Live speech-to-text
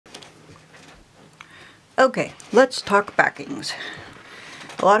Okay, let's talk backings.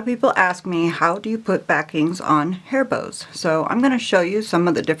 A lot of people ask me, how do you put backings on hair bows? So I'm going to show you some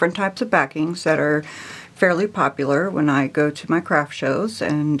of the different types of backings that are fairly popular when I go to my craft shows,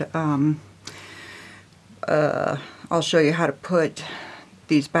 and I'll show you how to put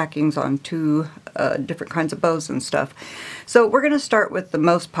these backings on two different kinds of bows and stuff. So we're going to start with the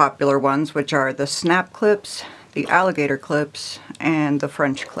most popular ones, which are the snap clips, the alligator clips, and the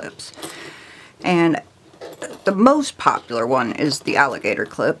French clips. And the most popular one is the alligator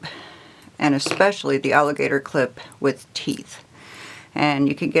clip, and especially the alligator clip with teeth. And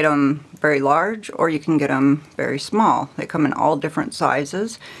you can get them very large or you can get them very small. They come in all different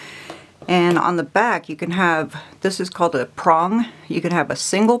sizes. And on the back you can have, this is called a prong. You can have a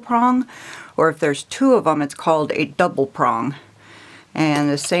single prong, or if there's two of them it's called a double prong. And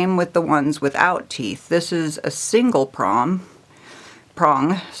the same with the ones without teeth. This is a single prong,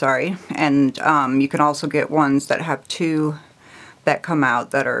 and you can also get ones that have two that come out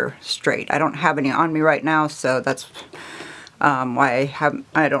that are straight. I don't have any on me right now, so that's why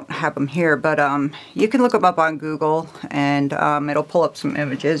I don't have them here, but you can look them up on Google, and it'll pull up some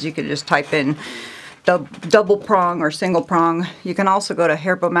images. You can just type in double prong or single prong. You can also go to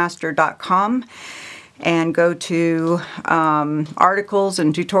hairbowmaster.com and go to articles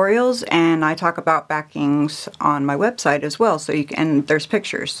and tutorials, and I talk about backings on my website as well, so you can, and there's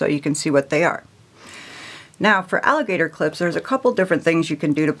pictures so you can see what they are. Now for alligator clips, there's a couple different things you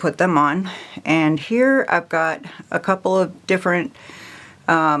can do to put them on, and here I've got a couple of different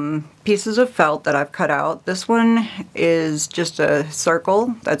pieces of felt that I've cut out. This one is just a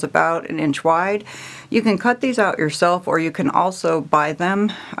circle that's about 1 inch wide. You can cut these out yourself, or you can also buy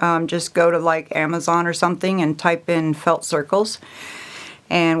them. Just go to like Amazon or something and type in felt circles.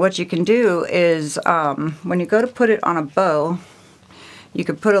 And what you can do is when you go to put it on a bow, you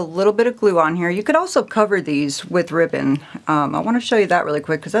could put a little bit of glue on here. You could also cover these with ribbon. I want to show you that really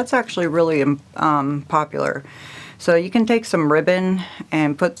quick because that's actually really popular. So you can take some ribbon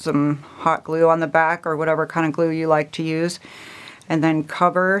and put some hot glue on the back, or whatever kind of glue you like to use, and then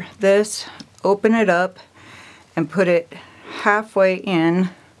cover this, open it up, and put it halfway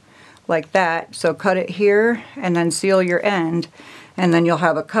in like that. So cut it here and then seal your end, and then you'll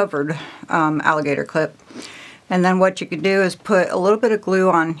have a covered alligator clip. And then what you can do is put a little bit of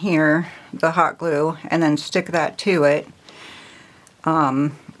glue on here, the hot glue, and then stick that to it.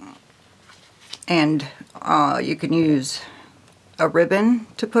 You can use a ribbon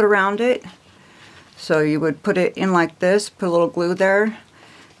to put around it. So you would put it in like this, put a little glue there,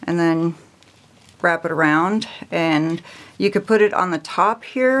 and then wrap it around. And you could put it on the top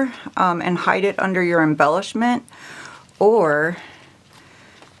here and hide it under your embellishment, or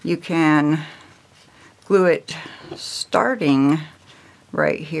you can glue it starting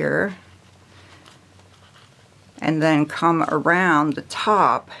right here and then come around the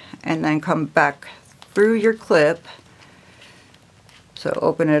top and then come back through your clip. So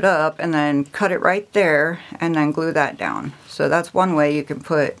open it up and then cut it right there and then glue that down. So that's one way you can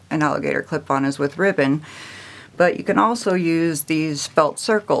put an alligator clip on, is with ribbon. But you can also use these felt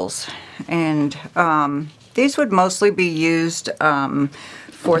circles, and these would mostly be used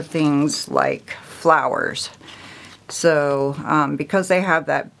for things like flowers. So because they have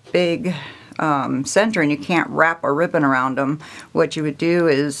that big center and you can't wrap a ribbon around them, what you would do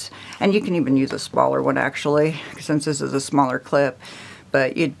is, and you can even use a smaller one actually, since this is a smaller clip,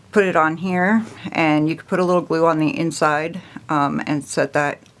 but you'd put it on here, and you could put a little glue on the inside and set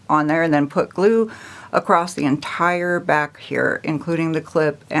that on there, and then put glue across the entire back here, including the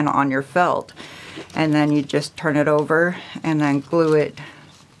clip and on your felt, and then you just turn it over and then glue it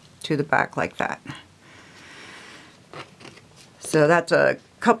to the back like that. So that's a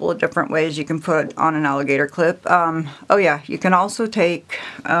couple of different ways you can put on an alligator clip. Oh yeah, you can also take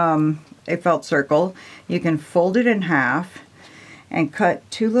a felt circle, you can fold it in half and cut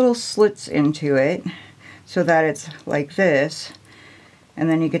two little slits into it so that it's like this, and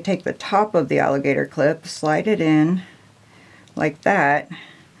then you could take the top of the alligator clip, slide it in like that,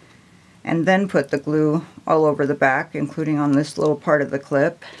 and then put the glue all over the back, including on this little part of the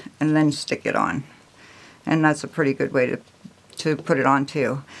clip, and then stick it on. And that's a pretty good way to put it on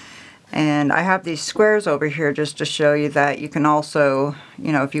too. And I have these squares over here just to show you that you can also,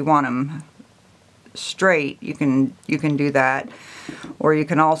 you know, if you want them straight, you can do that, or you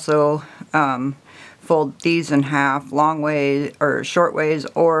can also fold these in half, long ways or short ways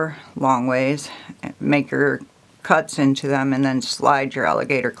or long ways, make your cuts into them, and then slide your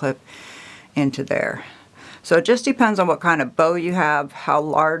alligator clip into there. So it just depends on what kind of bow you have, how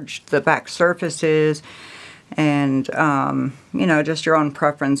large the back surface is, And you know, just your own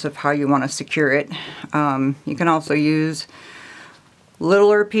preference of how you want to secure it. You can also use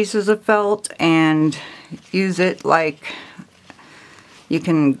littler pieces of felt and use it like you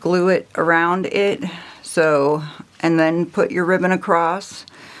can glue it around it, so, and then put your ribbon across.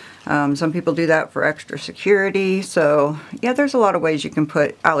 Some people do that for extra security. So yeah, there's a lot of ways you can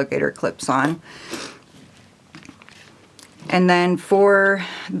put alligator clips on. And then for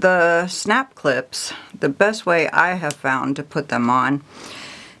the snap clips, the best way I have found to put them on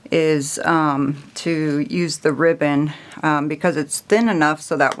is to use the ribbon because it's thin enough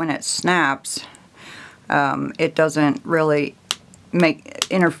so that when it snaps, it doesn't really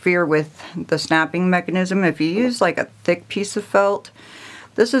interfere with the snapping mechanism. If you use like a thick piece of felt,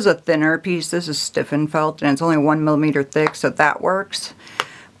 this is a thinner piece, this is stiffened felt, and it's only 1 millimeter thick, so that works.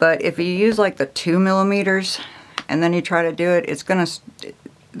 But if you use like the 2 millimeters and then you try to do it,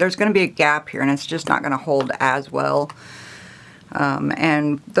 there's gonna be a gap here and it's just not gonna hold as well.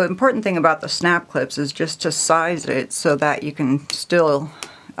 And the important thing about the snap clips is just to size it so that you can still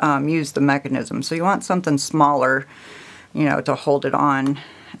use the mechanism. So you want something smaller, you know, to hold it on.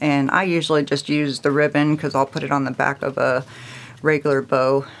 And I usually just use the ribbon because I'll put it on the back of a regular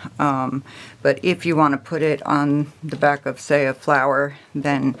bow. But if you want to put it on the back of, say, a flower,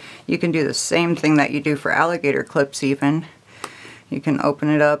 then you can do the same thing that you do for alligator clips even. You can open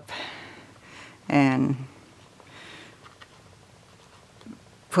it up and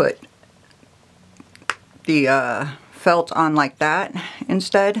put the felt on like that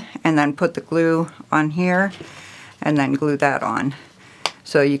instead, and then put the glue on here and then glue that on.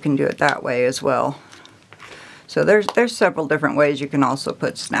 So you can do it that way as well. So there's several different ways you can also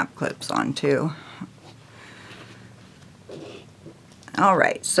put snap clips on too.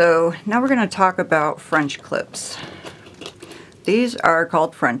 Alright, so now we're going to talk about French clips. These are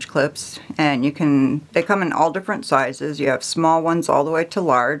called French clips, and they come in all different sizes. You have small ones all the way to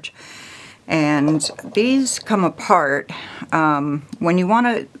large, and these come apart when you want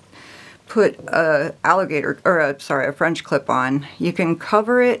to put a French clip on. You can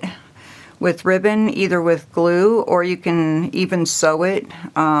cover it with ribbon, either with glue, or you can even sew it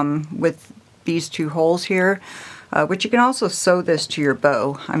with these two holes here, which you can also sew this to your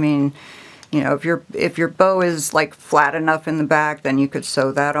bow. I mean, you know, if your bow is like flat enough in the back, then you could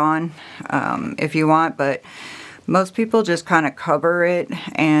sew that on if you want, but most people just kind of cover it,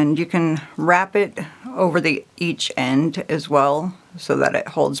 and you can wrap it over each end as well so that it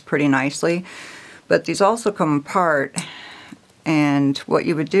holds pretty nicely. But these also come apart, and what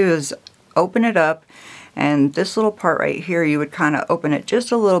you would do is open it up, and this little part right here, you would kind of open it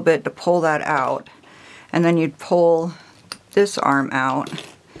just a little bit to pull that out, and then you'd pull this arm out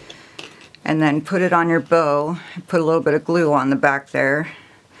and then put it on your bow, put a little bit of glue on the back there,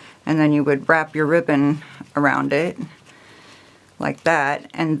 and then you would wrap your ribbon around it like that,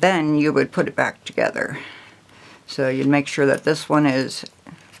 and then you would put it back together. So you'd make sure that this one is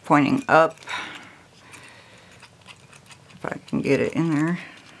pointing up, if I can get it in there.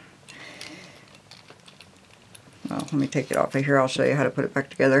 Well, let me take it off of here, I'll show you how to put it back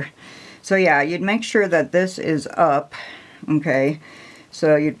together. So yeah, you'd make sure that this is up, okay?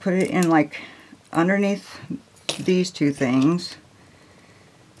 So you'd put it in like underneath these two things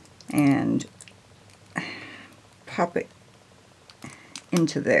and pop it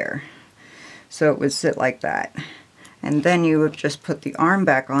into there. So it would sit like that. And then you would just put the arm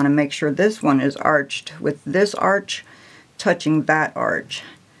back on and make sure this one is arched with this arch touching that arch.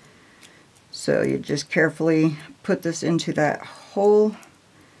 So you just carefully put this into that hole.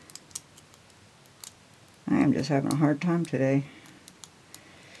 I am just having a hard time today.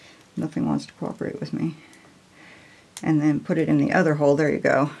 Nothing wants to cooperate with me. And then put it in the other hole. There you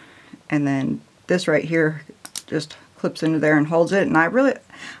go. And then this right here just clips into there and holds it. And I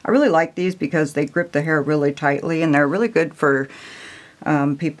really like these because they grip the hair really tightly, and they're really good for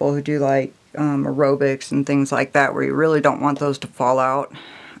people who do like aerobics and things like that, where you really don't want those to fall out.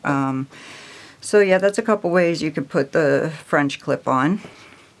 So yeah, that's a couple ways you could put the French clip on.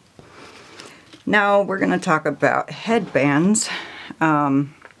 Now we're going to talk about headbands.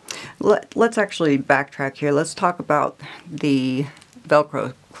 Let's actually backtrack here. Let's talk about the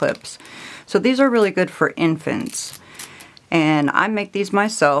Velcro clips. So these are really good for infants, and I make these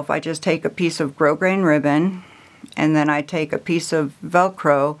myself. I just take a piece of grosgrain ribbon, and then I take a piece of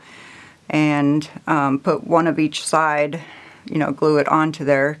Velcro and put one of each side, you know, glue it onto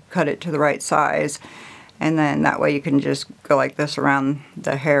there, cut it to the right size, and then that way you can just go like this around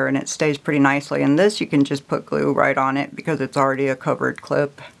the hair and it stays pretty nicely. And this you can just put glue right on it because it's already a covered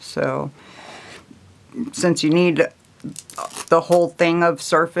clip. So since you need the whole thing of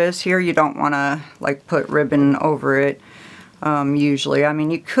surface here. You don't want to like put ribbon over it usually. I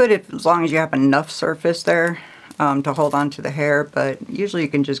mean, you could as long as you have enough surface there to hold on to the hair, but usually you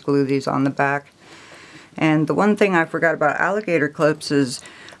can just glue these on the back. And the one thing I forgot about alligator clips is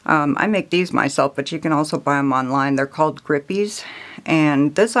I make these myself, but you can also buy them online. They're called Grippies,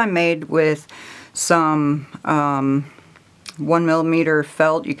 and this I made with some 1mm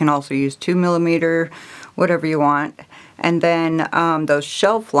felt. You can also use 2mm, whatever you want. And then those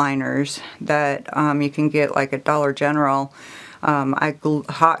shelf liners that you can get like at Dollar General, I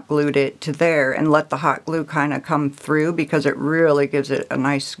hot glued it to there and let the hot glue kind of come through because it really gives it a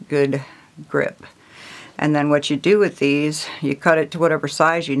nice good grip. And then what you do with these, you cut it to whatever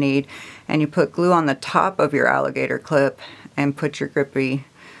size you need, and you put glue on the top of your alligator clip and put your grippy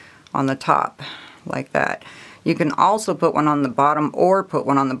on the top like that. You can also put one on the bottom or put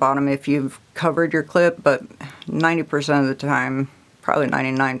one on the bottom if you've covered your clip, but 90% of the time, probably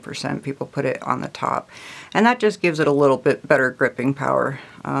 99%, people put it on the top. And that just gives it a little bit better gripping power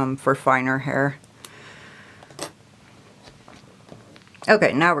for finer hair.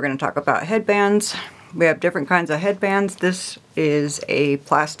 Okay, now we're going to talk about headbands. We have different kinds of headbands. This is a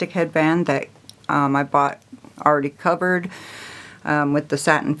plastic headband that I bought already covered with the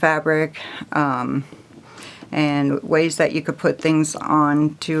satin fabric. And ways that you could put things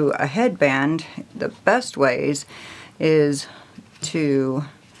onto a headband, the best ways is to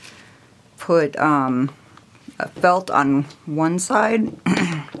put a felt on one side,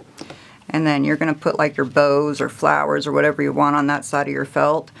 and then you're going to put like your bows or flowers or whatever you want on that side of your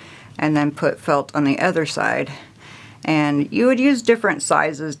felt, and then put felt on the other side. And you would use different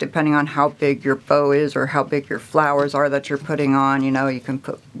sizes depending on how big your bow is or how big your flowers are that you're putting on. You know, you can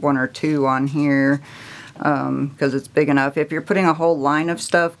put 1 or 2 on here because it's big enough. If you're putting a whole line of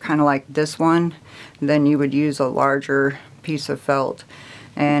stuff, kind of like this one, then you would use a larger piece of felt.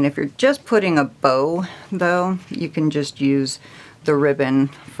 And if you're just putting a bow, though, you can just use the ribbon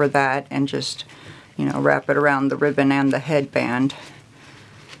for that and just, you know, wrap it around the ribbon and the headband.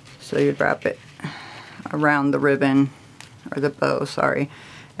 So you'd wrap it around the ribbon, or the bow, sorry,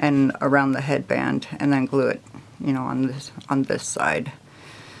 and around the headband, and then glue it, you know, on this side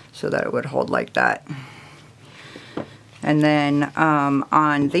so that it would hold like that. And then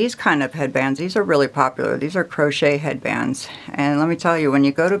on these kind of headbands, these are really popular. These are crochet headbands. And let me tell you, when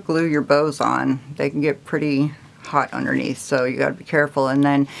you go to glue your bows on, they can get pretty hot underneath, so you got to be careful. And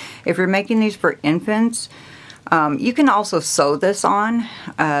then if you're making these for infants, you can also sew this on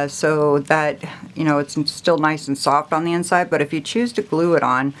so that, you know, it's still nice and soft on the inside. But if you choose to glue it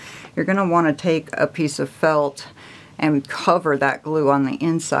on, you're going to want to take a piece of felt and cover that glue on the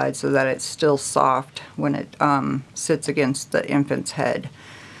inside so that it's still soft when it sits against the infant's head.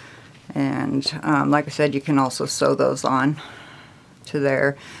 And like I said, you can also sew those on to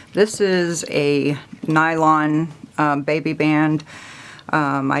there. This is a nylon baby band.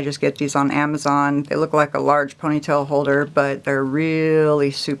 I just get these on Amazon. They look like a large ponytail holder, but they're really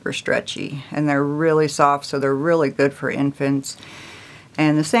super stretchy and they're really soft, so they're really good for infants.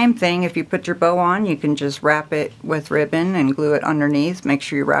 And the same thing, if you put your bow on, you can just wrap it with ribbon and glue it underneath. Make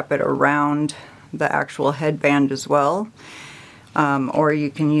sure you wrap it around the actual headband as well. Or you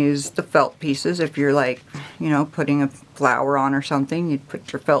can use the felt pieces if you're like, you know, putting a flower on or something. You'd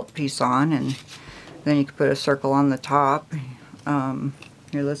put your felt piece on, and then you could put a circle on the top.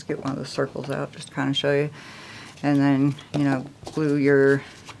 Here, let's get one of the circles out just to kind of show you. And then, you know, glue your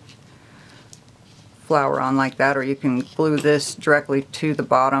flower on like that, or you can glue this directly to the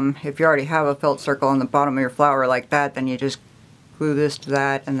bottom. If you already have a felt circle on the bottom of your flower like that, then you just glue this to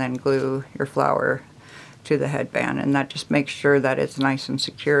that and then glue your flower to the headband, and that just makes sure that it's nice and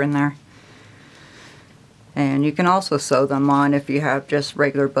secure in there. And you can also sew them on if you have just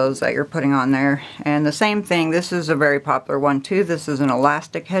regular bows that you're putting on there. And the same thing, this is a very popular one too. This is an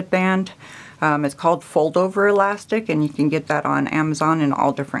elastic headband. It's called fold over elastic, and you can get that on Amazon in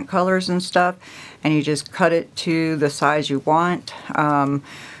all different colors and stuff. And you just cut it to the size you want.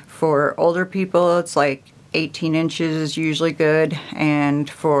 For older people, it's like 18 inches is usually good, and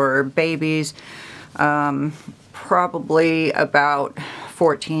for babies, probably about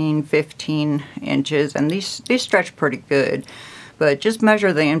 14, 15 inches, and these stretch pretty good. But just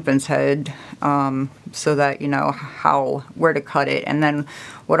measure the infant's head so that you know where to cut it. And then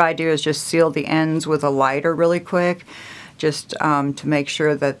what I do is just seal the ends with a lighter really quick, just to make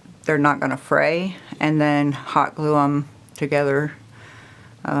sure that they're not going to fray, and then hot glue them together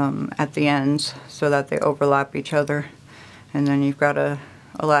at the ends so that they overlap each other, and then you've got a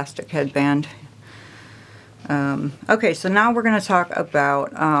elastic headband. Okay, so now we're going to talk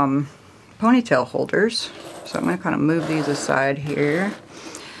about ponytail holders. So I'm going to kind of move these aside here.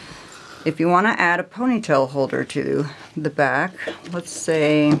 If you want to add a ponytail holder to the back, let's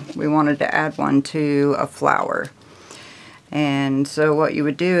say we wanted to add one to a flower. And so what you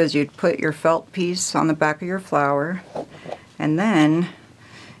would do is you'd put your felt piece on the back of your flower, and then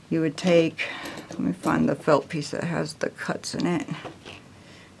you would take, let me find the felt piece that has the cuts in it.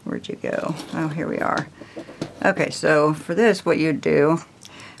 Where'd you go? Oh, here we are. Okay, so for this, what you'd do,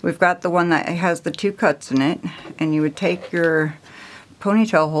 we've got the one that has the 2 cuts in it, and you would take your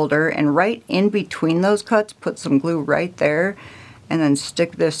ponytail holder and right in between those cuts put some glue right there, and then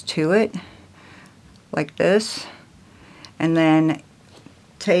stick this to it like this, and then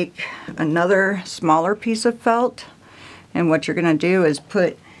take another smaller piece of felt, and what you're going to do is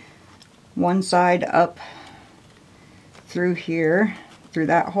put one side up through here, through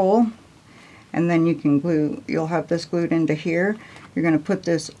that hole, and then you can glue, you'll have this glued into here. You're going to put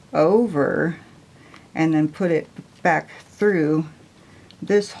this over and then put it back through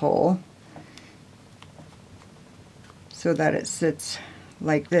this hole so that it sits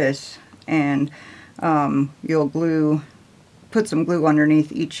like this, and you'll put some glue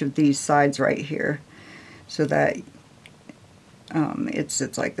underneath each of these sides right here so that it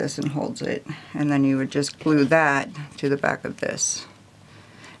sits like this and holds it, and then you would just glue that to the back of this.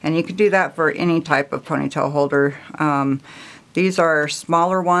 And you could do that for any type of ponytail holder. These are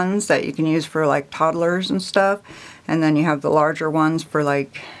smaller ones that you can use for like toddlers and stuff, and then you have the larger ones for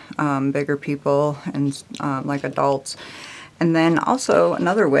like bigger people and like adults. And then also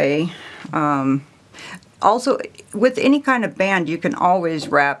another way, also with any kind of band, you can always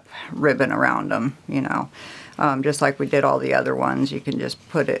wrap ribbon around them, you know. Just like we did all the other ones, you can just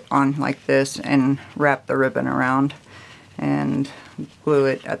put it on like this and wrap the ribbon around and glue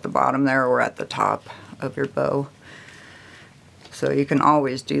it at the bottom there or at the top of your bow. So you can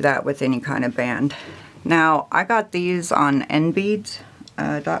always do that with any kind of band. Now, I got these on nbeads.com,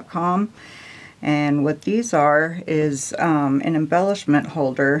 and what these are is an embellishment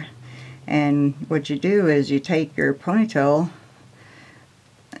holder, and what you do is you take your ponytail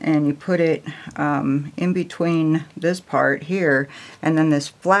and you put it in between this part here, and then this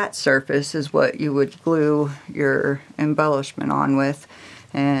flat surface is what you would glue your embellishment on with.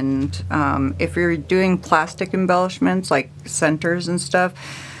 And if you're doing plastic embellishments like centers and stuff,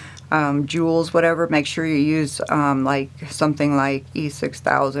 jewels, whatever, make sure you use like something like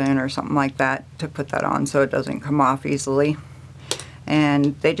E6000 or something like that to put that on so it doesn't come off easily.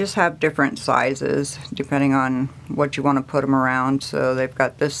 And they just have different sizes depending on what you want to put them around. So they've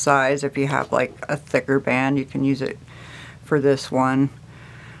got this size. If you have like a thicker band, you can use it for this one.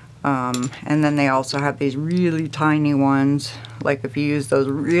 And then they also have these really tiny ones. Like if you use those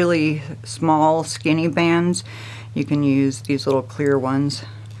really small skinny bands, you can use these little clear ones.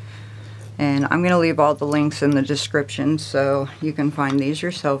 And I'm going to leave all the links in the description so you can find these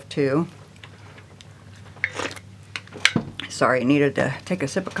yourself too. Sorry, I needed to take a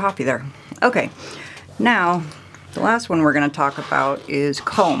sip of coffee there. Okay, now the last one we're going to talk about is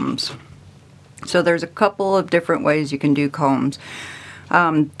combs. So there's a couple of different ways you can do combs.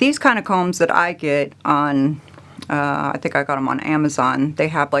 These kind of combs that I get on, I think I got them on Amazon, they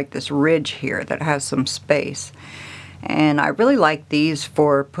have like this ridge here that has some space. And I really like these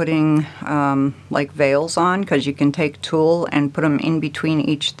for putting like veils on, because you can take tulle and put them in between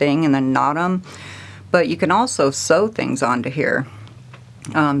each thing and then knot them. But you can also sew things onto here.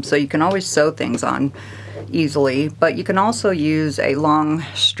 So you can always sew things on easily, but you can also use a long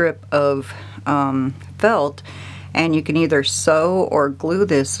strip of felt, and you can either sew or glue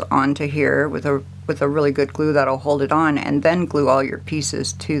this onto here with a really good glue that'll hold it on, and then glue all your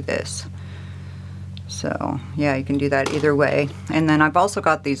pieces to this. So yeah, you can do that either way. And then I've also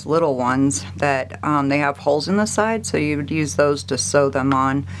got these little ones that they have holes in the side, so you would use those to sew them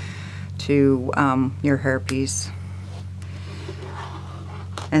on to your hairpiece.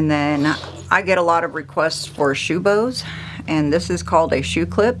 And then I get a lot of requests for shoe bows, and this is called a shoe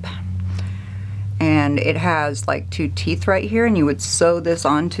clip, and it has like 2 teeth right here, and you would sew this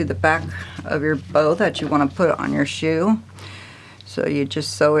onto the back of your bow that you want to put on your shoe. So you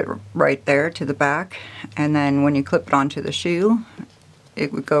just sew it right there to the back, and then when you clip it onto the shoe,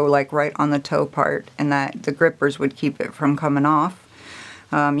 it would go like right on the toe part, and that the grippers would keep it from coming off.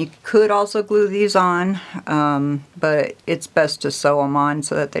 You could also glue these on, but it's best to sew them on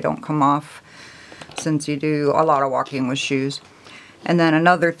so that they don't come off, since you do a lot of walking with shoes. And then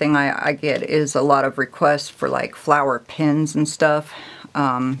another thing I get is a lot of requests for like flower pins and stuff.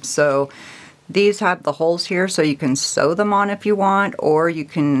 So These have the holes here so you can sew them on if you want, or you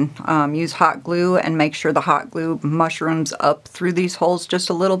can use hot glue and make sure the hot glue mushrooms up through these holes just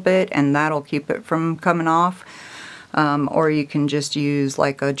a little bit, and that'll keep it from coming off. Or you can just use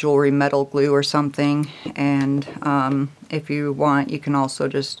like a jewelry metal glue or something, and if you want, you can also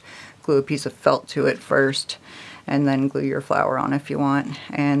just glue a piece of felt to it first and then glue your flower on if you want.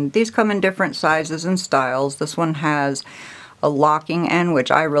 And these come in different sizes and styles. This one has a locking end,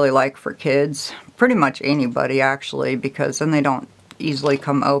 which I really like for kids, pretty much anybody actually, because then they don't easily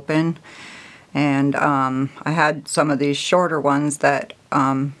come open. And I had some of these shorter ones that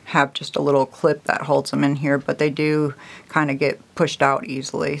have just a little clip that holds them in here, but they do kind of get pushed out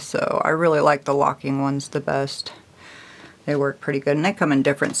easily, so I really like the locking ones the best. They work pretty good, and they come in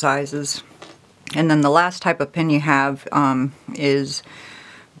different sizes. And then the last type of pin you have is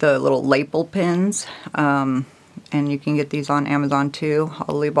the little lapel pins, and you can get these on Amazon too.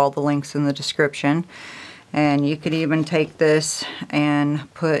 I'll leave all the links in the description. And you could even take this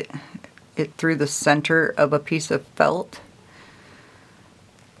and put it through the center of a piece of felt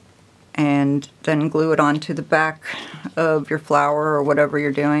and then glue it onto the back of your flower or whatever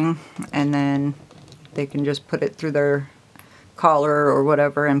you're doing, and then they can just put it through their collar or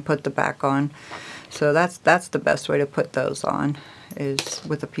whatever and put the back on. So that's the best way to put those on, is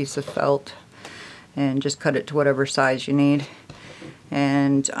with a piece of felt, and just cut it to whatever size you need.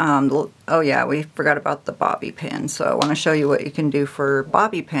 And oh yeah, we forgot about the bobby pin. So I want to show you what you can do for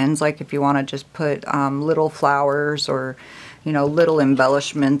bobby pins, like if you want to just put little flowers or, you know, little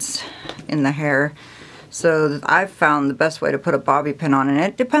embellishments in the hair. So I've found the best way to put a bobby pin on, and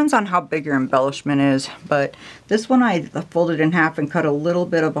it depends on how big your embellishment is, but this one I folded in half and cut a little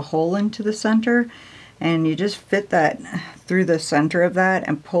bit of a hole into the center, and you just fit that through the center of that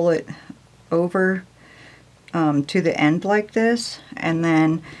and pull it over to the end like this, and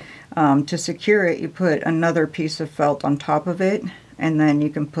then to secure it you put another piece of felt on top of it, and then you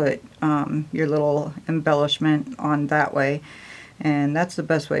can put your little embellishment on that way. And that's the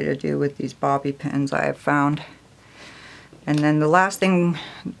best way to do with these bobby pins I have found. And then the last thing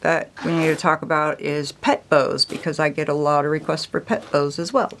that we need to talk about is pet bows, because I get a lot of requests for pet bows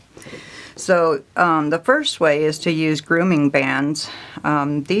as well. So the first way is to use grooming bands.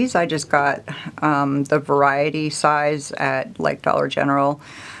 These I just got the variety size at like Dollar General,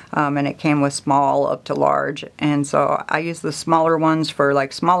 and it came with small up to large, and so I use the smaller ones for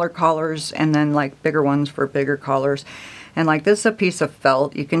like smaller collars, and then like bigger ones for bigger collars. And like this is a piece of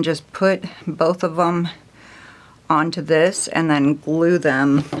felt. You can just put both of them onto this and then glue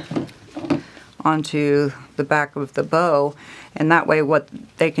them onto the back of the bow, and that way what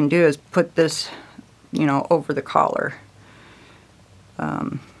they can do is put this, you know, over the collar.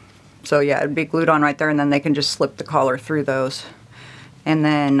 So yeah, it'd be glued on right there, and then they can just slip the collar through those. And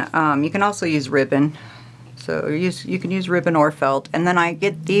then you can also use ribbon. So you can use ribbon or felt. And then I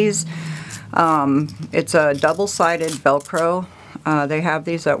get these, it's a double-sided Velcro. They have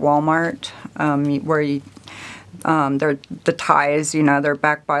these at Walmart, where you, they're the ties, you know, they're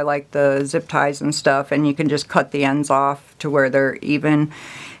backed by like the zip ties and stuff, and you can just cut the ends off to where they're even.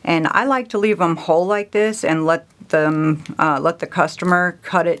 And I like to leave them whole like this and let the customer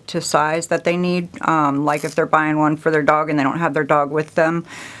cut it to size that they need. Like if they're buying one for their dog and they don't have their dog with them,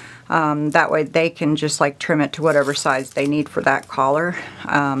 that way they can just like trim it to whatever size they need for that collar.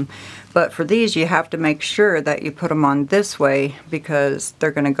 But for these, you have to make sure that you put them on this way, because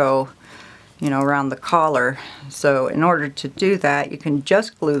they're going to go, you know, around the collar. So in order to do that, you can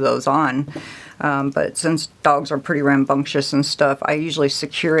just glue those on. But since dogs are pretty rambunctious and stuff, I usually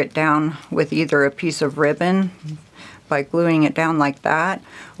secure it down with either a piece of ribbon by gluing it down like that,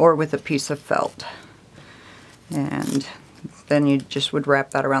 or with a piece of felt. And then you just would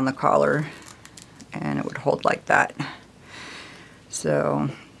wrap that around the collar and it would hold like that. So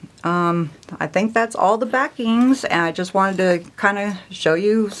I think that's all the backings, and I just wanted to kind of show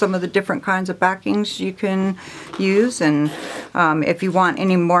you some of the different kinds of backings you can use. And if you want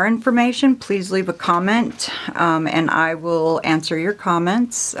any more information, please leave a comment, and I will answer your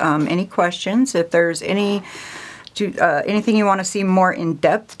comments. Any questions, if there's anything you want to see more in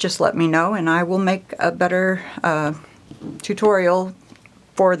depth, just let me know, and I will make a better tutorial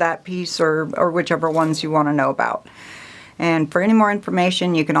for that piece, or whichever ones you want to know about. And for any more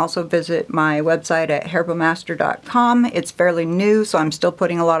information, you can also visit my website at hairbowmaster.com. It's fairly new, so I'm still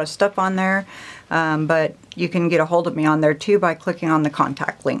putting a lot of stuff on there, but you can get a hold of me on there too by clicking on the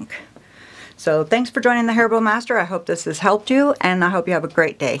contact link. So thanks for joining the Hairbow Master. I hope this has helped you, and I hope you have a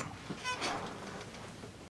great day.